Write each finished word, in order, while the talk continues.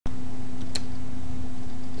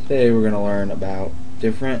Today we're going to learn about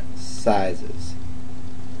different sizes.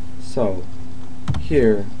 So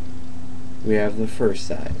here we have the first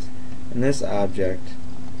size, and this object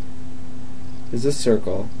is a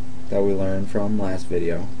circle that we learned from last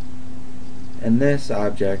video, and this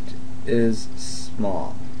object is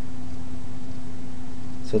small.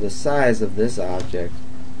 So the size of this object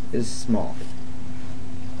is small.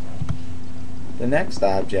 The next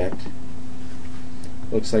object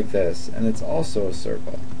looks like this, and it's also a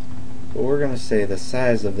circle, but we're going to say the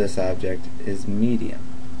size of this object is medium.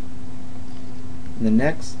 And the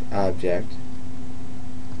next object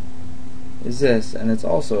is this, and it's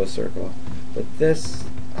also a circle, but this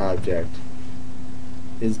object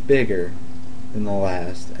is bigger than the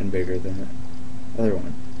last and bigger than the other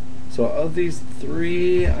one. So of these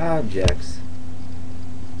three objects,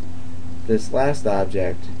 this last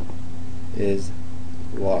object is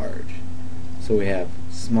large. So we have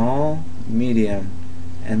small, medium,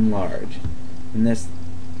 and large. And this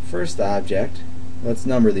first object, let's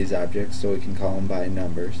number these objects so we can call them by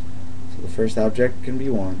numbers. So the first object can be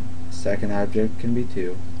 1, the second object can be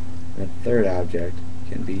 2, and the third object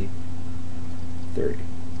can be 3.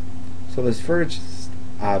 So this first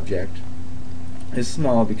object is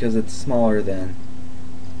small because it's smaller than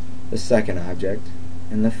the second object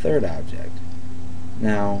and the third object.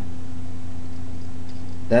 Now,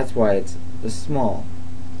 that's why it's the small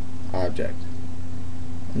object.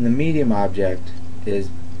 And the medium object is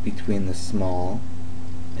between the small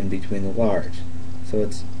and between the large. So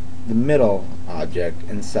it's the middle object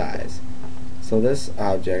in size. So this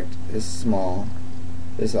object is small,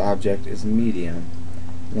 this object is medium,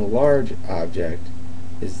 and the large object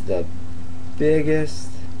is the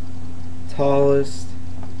biggest, tallest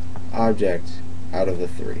object out of the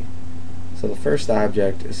three. So the first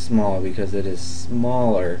object is small because it is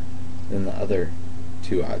smaller than the other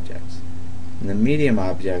two objects. And the medium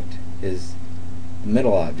object is the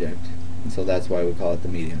middle object, and so that's why we call it the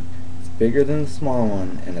medium. It's bigger than the small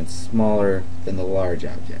one, and it's smaller than the large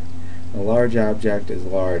object. The large object is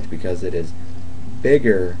large because it is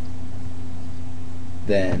bigger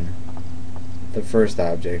than the first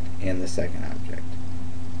object and the second object.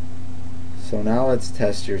 So now let's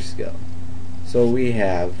test your skill. So we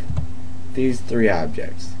have these three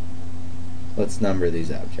objects. Let's number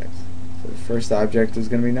these objects. So the first object is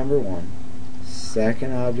going to be number 1,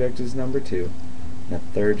 second object is number 2, and the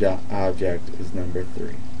third object is number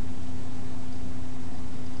 3.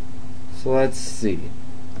 So let's see.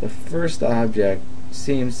 The first object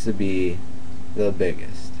seems to be the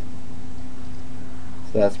biggest.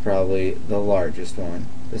 So that's probably the largest one.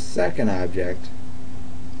 The second object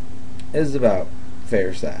is about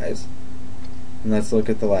fair size. And let's look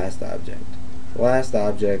at the last object. The last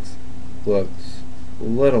object looks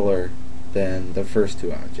littler than the first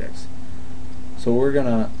two objects. So we're going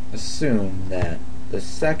to assume that the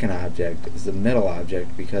second object is the middle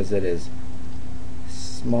object because it is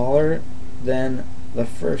smaller than the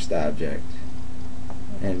first object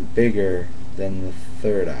and bigger than the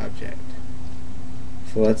third object.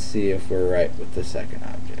 So let's see if we're right with the second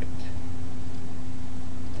object.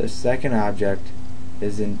 The second object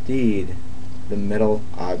is indeed the middle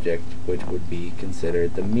object, which would be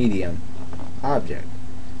considered the medium object.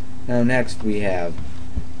 Now next we have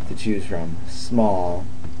to choose from small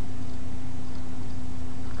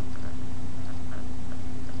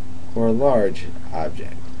or large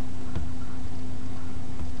object.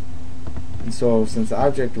 And so since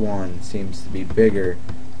object 1 seems to be bigger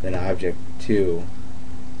than object 2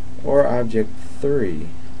 or object 3,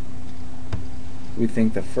 we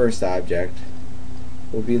think the first object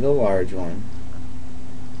will be the large one,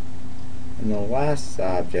 and the last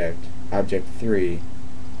object, object 3,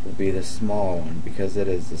 will be the small one because it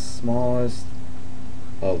is the smallest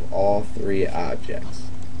of all three objects.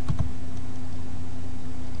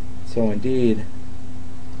 So indeed,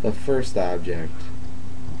 the first object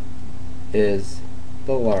is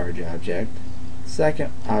the large object.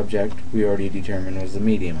 Second object we already determined was the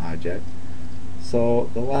medium object. So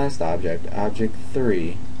the last object, object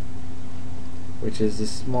 3, which is the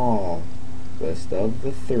smallest of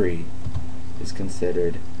the three, is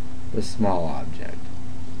considered the small object.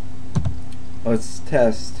 Let's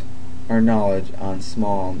test our knowledge on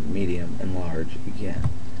small, medium, and large again.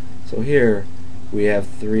 So here we have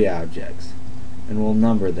three objects, and we'll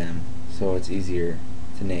number them so it's easier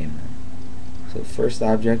to name them. So the first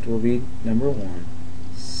object will be number 1,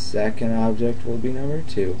 second object will be number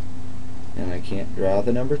 2, and I can't draw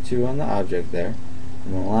the number 2 on the object there,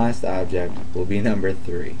 and the last object will be number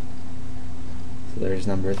 3. So there's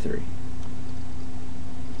number 3.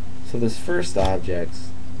 So this first object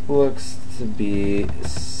looks to be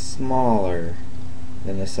smaller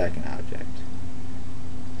than the second object.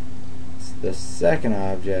 The second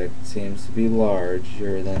object seems to be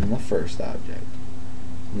larger than the first object.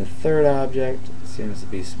 And the third object seems to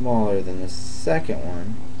be smaller than the second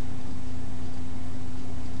one.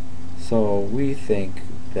 So we think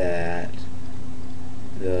that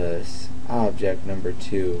this object number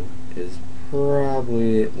 2 is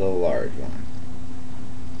probably the large one.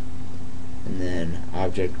 And then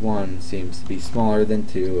object 1 seems to be smaller than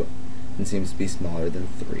 2 and seems to be smaller than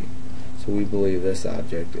 3. So we believe this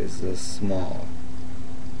object is the small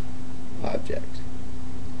object.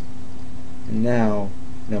 And now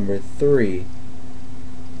number 3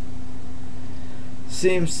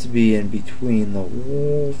 seems to be in between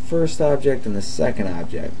the first object and the second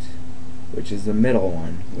object, which is the middle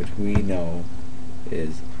one, which we know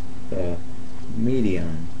is the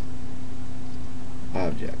medium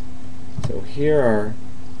object. So here are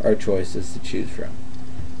our choices to choose from: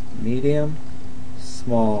 medium,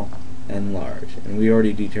 small, and large. And we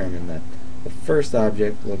already determined that the first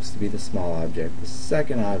object looks to be the small object, the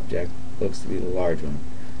second object looks to be the large one,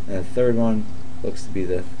 and the third one looks to be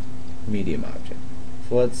the medium object.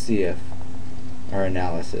 So let's see if our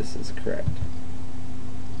analysis is correct.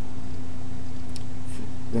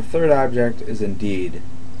 The third object is indeed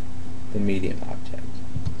the medium object.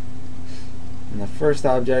 And the first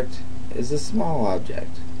object is a small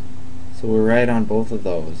object. So we're right on both of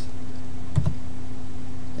those.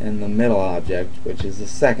 And the middle object, which is the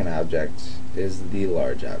second object, is the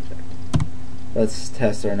large object. Let's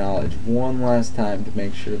test our knowledge one last time to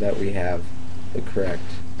make sure that we have the correct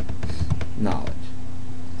knowledge.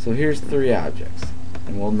 So here's 3 objects,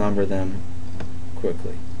 and we'll number them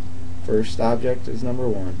quickly. First object is number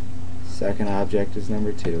 1, second object is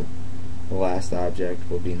number 2, the last object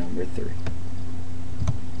will be number 3.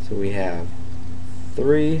 So we have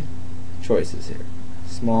 3 choices here: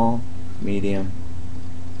 small, medium,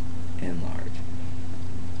 and large.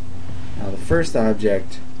 Now the first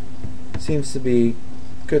object seems to be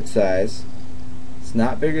good size. It's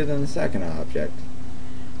not bigger than the second object,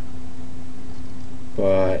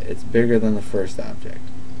 but it's bigger than the first object.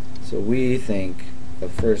 So we think the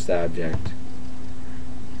first object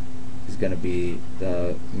is going to be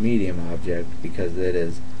the medium object because it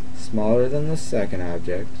is smaller than the second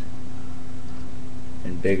object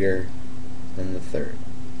and bigger than the third.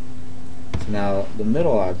 So now the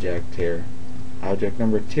middle object here, object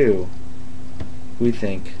number 2, we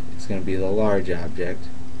think it's going to be the large object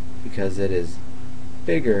because it is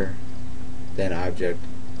bigger than object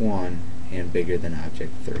 1 and bigger than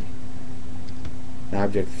object 3. And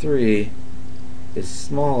object 3 is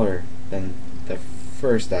smaller than the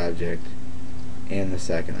first object and the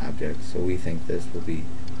second object, so we think this will be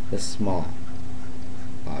the small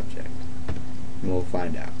object. And we'll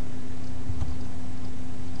find out.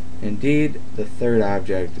 Indeed, the third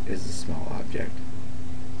object is the small object.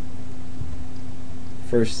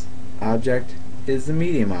 First object is the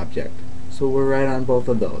medium object, so we're right on both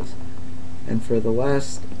of those. And for the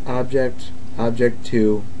last object, object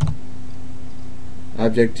 2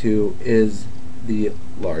 is the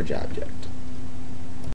large object.